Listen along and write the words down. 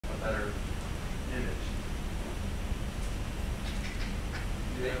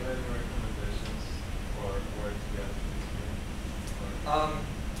Do you have any recommendations for where to get this game?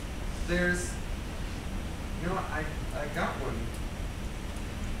 There's, you know what, I got one.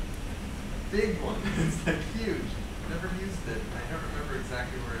 A big one. It's like huge. Never used it. I don't remember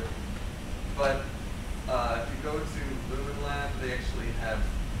exactly where it is. But if you go to Lumen Lab, they actually have,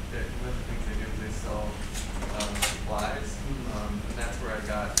 one of the things they do is they sell supplies. And that's where I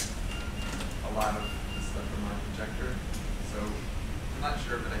got a lot of the stuff from my projector. So I'm not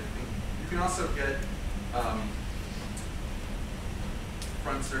sure, but I think you can also get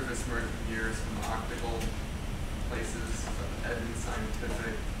front surface merged mirrors from optical places, Edmund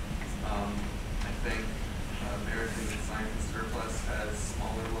Scientific. I think American Science and Surplus has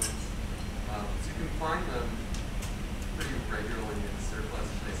smaller ones. So you can find them pretty regularly in surplus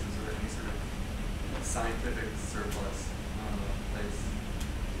places or any sort of scientific surplus place.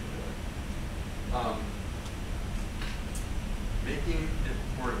 Making it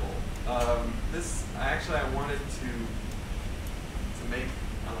portable. I wanted to make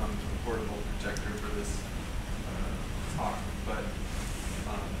a portable projector for this talk, but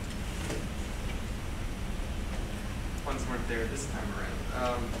funds weren't there this time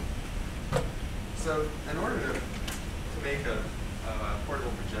around. So in order to make a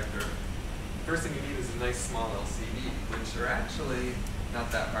portable projector, the first thing you need is a nice small LCD, which are actually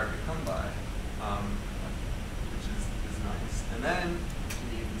not that hard to come by, which is nice. And then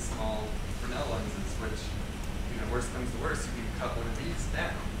you need the small Fresnel lenses, which, worst comes to worst, you can cut one of these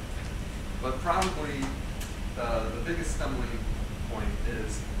down. But probably the biggest stumbling point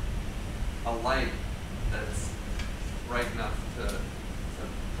is a light that's bright enough to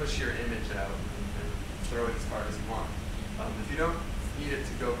push your image out and throw it as far as you want. If you don't need it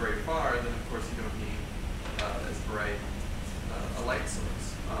to go very far, then of course you don't need as bright a light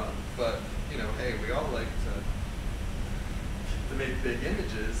source. But hey, we all like to make big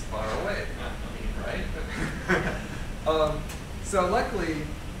images far away. Right? So luckily,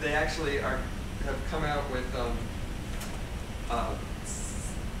 they actually have come out with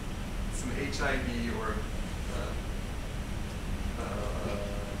some HID or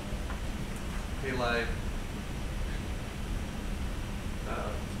halide.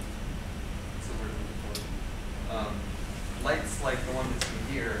 What's the word I'm looking for? Lights like the one that's in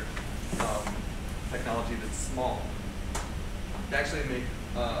here. Technology that's small. They actually make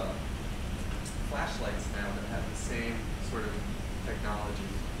flashlights now that have the same sort of technology,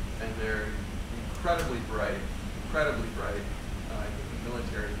 and they're incredibly bright. I think the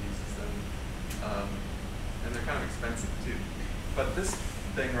military uses them, and they're kind of expensive too. But this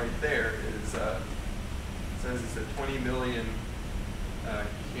thing right there is says it's a 20 million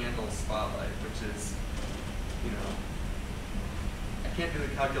candle spotlight, which is, I can't do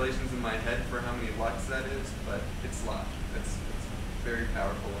the calculations in my head for how many lux that is, but it's a lot. It's very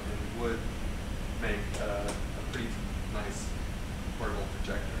powerful, and it would make a pretty nice portable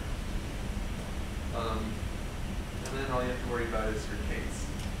projector. And then all you have to worry about is your case.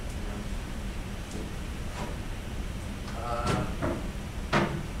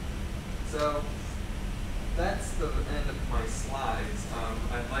 So that's the end of my slides.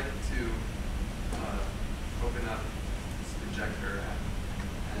 I'd like to open up this projector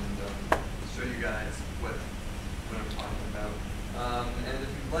and show you guys what I'm talking about. And if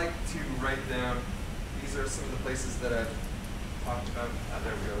you'd like to write down, these are some of the places that I've talked about.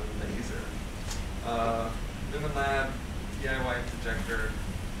 There we go, the laser. Lumen Lab, DIY projector,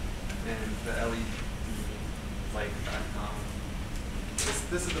 and the LED-light.com.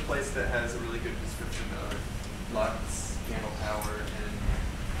 This is the place that has a really good description of lux, candle power, and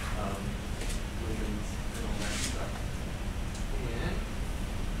lumens, and all that stuff. And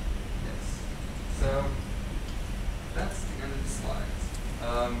yes, so that's the end of the slides.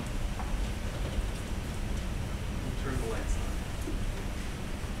 Turn the lights on.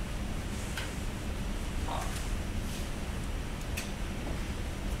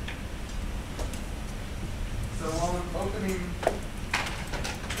 So while I'm opening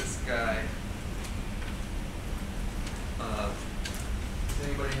this guy, does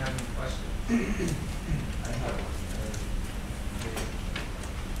anybody have any questions? I have one.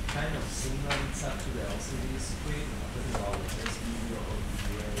 Kind of similar it's up to the LCD screen, but it's all SD or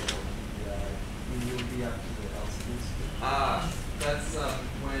VGA or DPI. It will be up to the LCD screen. That's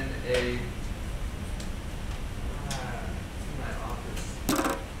when a in my office.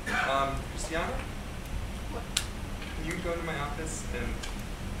 Cristiano? What? Can you go to my office and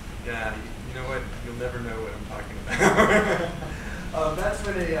you know what? You'll never know what I'm talking about. That's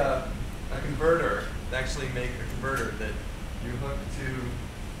when a converter, actually make a converter that you hook to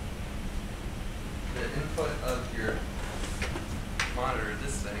the input of your monitor.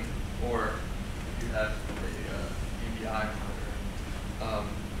 This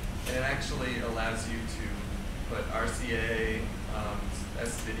RCA,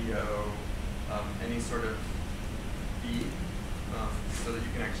 S-video, any sort of feed, so that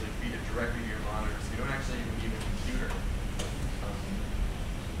you can actually feed it directly to your monitor. So you don't actually even need a computer.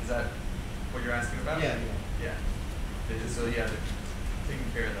 Is that what you're asking about? Yeah. Yeah. So yeah, they're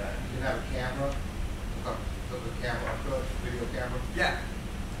taking care of that. You have a camera, so the camera, video camera. Yeah.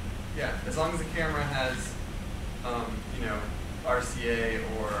 Yeah. As long as the camera has, you know, RCA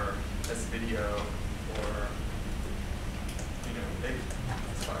or S-video or, you know, they,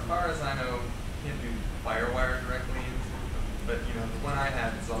 as far as I know, can't do FireWire directly into them. But you know, the one I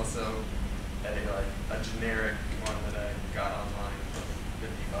have is also a generic one that I got online for $50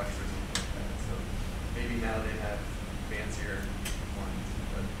 or something like that. So maybe now they have fancier ones,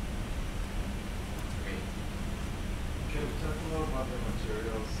 but I mean. Can we talk a little about the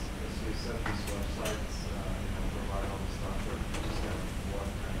materials? As you said, these websites, provide all the stuff, but just kind of what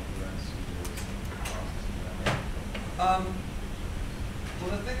kind of lens you use and costs and that.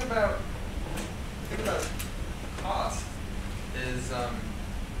 Well, the thing about cost is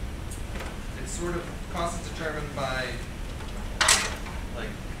it's sort of cost is determined by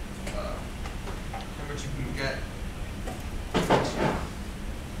like how much you can get,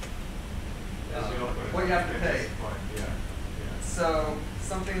 what you have to pay. Yeah. So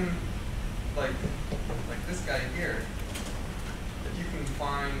something like this guy here, if you can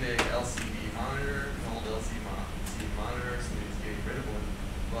find a LCD monitor, an old LCD monitor, somebody's getting rid of one,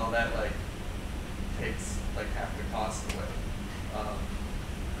 well, that like takes like half the cost away.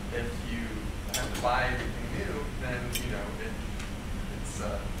 If you have to buy everything new, then you know it's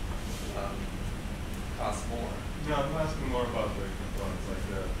costs more. No, I'm asking more about the components, like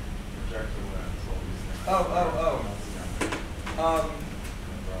the projector lens, all these things.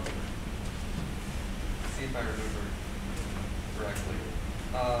 See if I remember correctly.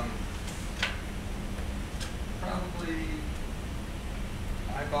 Probably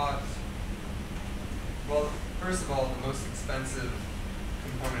I bought, well, first of all, the most expensive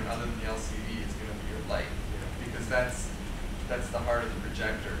component other than the LCD is going to be your light, because that's the heart of the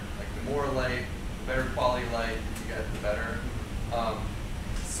projector. Like the more light, the better quality light you get, the better.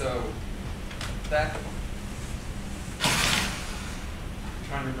 So that, I'm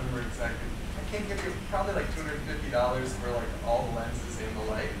trying to remember exactly. I can't give you, probably like $250 for like all the lenses and the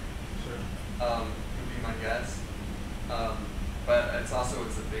light. Sure. Would be my guess. But it's a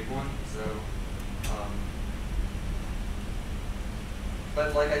big one, so.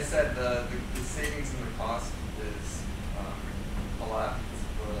 But like I said, the savings in the cost is a lot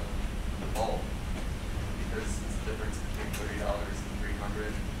for the bulb, because it's the difference between $30 and $300.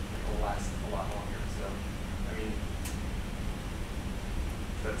 It will last a lot longer. So, I mean,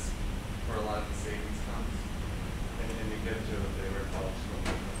 that's where a lot of the savings comes. And you get to the favorite bulbs from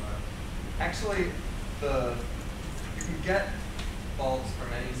that. Actually, you can get bulbs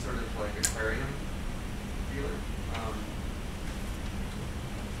from any sort of like aquarium dealer,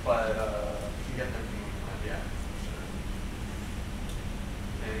 but you can get them from yeah. Sure.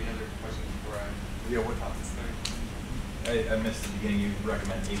 Any other questions before I top this thing? I missed the beginning. You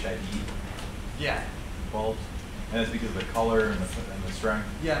recommend HID Yeah. bulbs, and that's because of the color and the strength.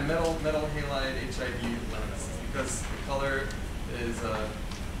 Yeah, metal halide HID lens, because the color is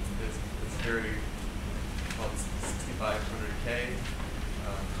it's very, well, it's 6500K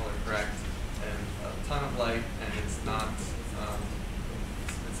color correct, and a ton of light, and it's not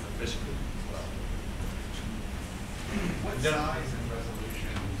it's efficient as well. What size and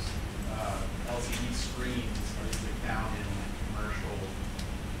resolutions LCD screens are usually found in commercial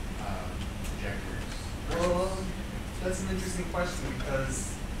projectors? Well, that's an interesting question,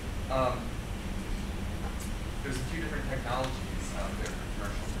 because there's a few different technologies out there for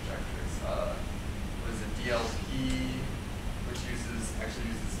commercial projectors. What is it, DLP, which actually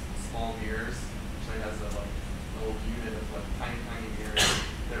uses small mirrors, actually has a little unit of tiny mirrors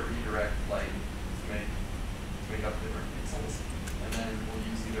that redirect light to make up different pixels, and then we'll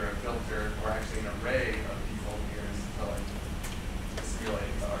use either a filter or actually an array of these little mirrors to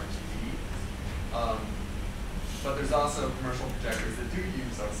simulate the RGB. But there's also commercial projectors that do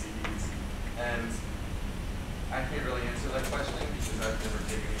use LCDs, and I can't really answer that question because I've never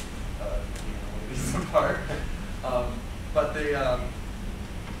taken one of these apart. But they,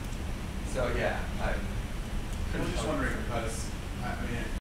 so yeah, I'm just wondering, because I mean,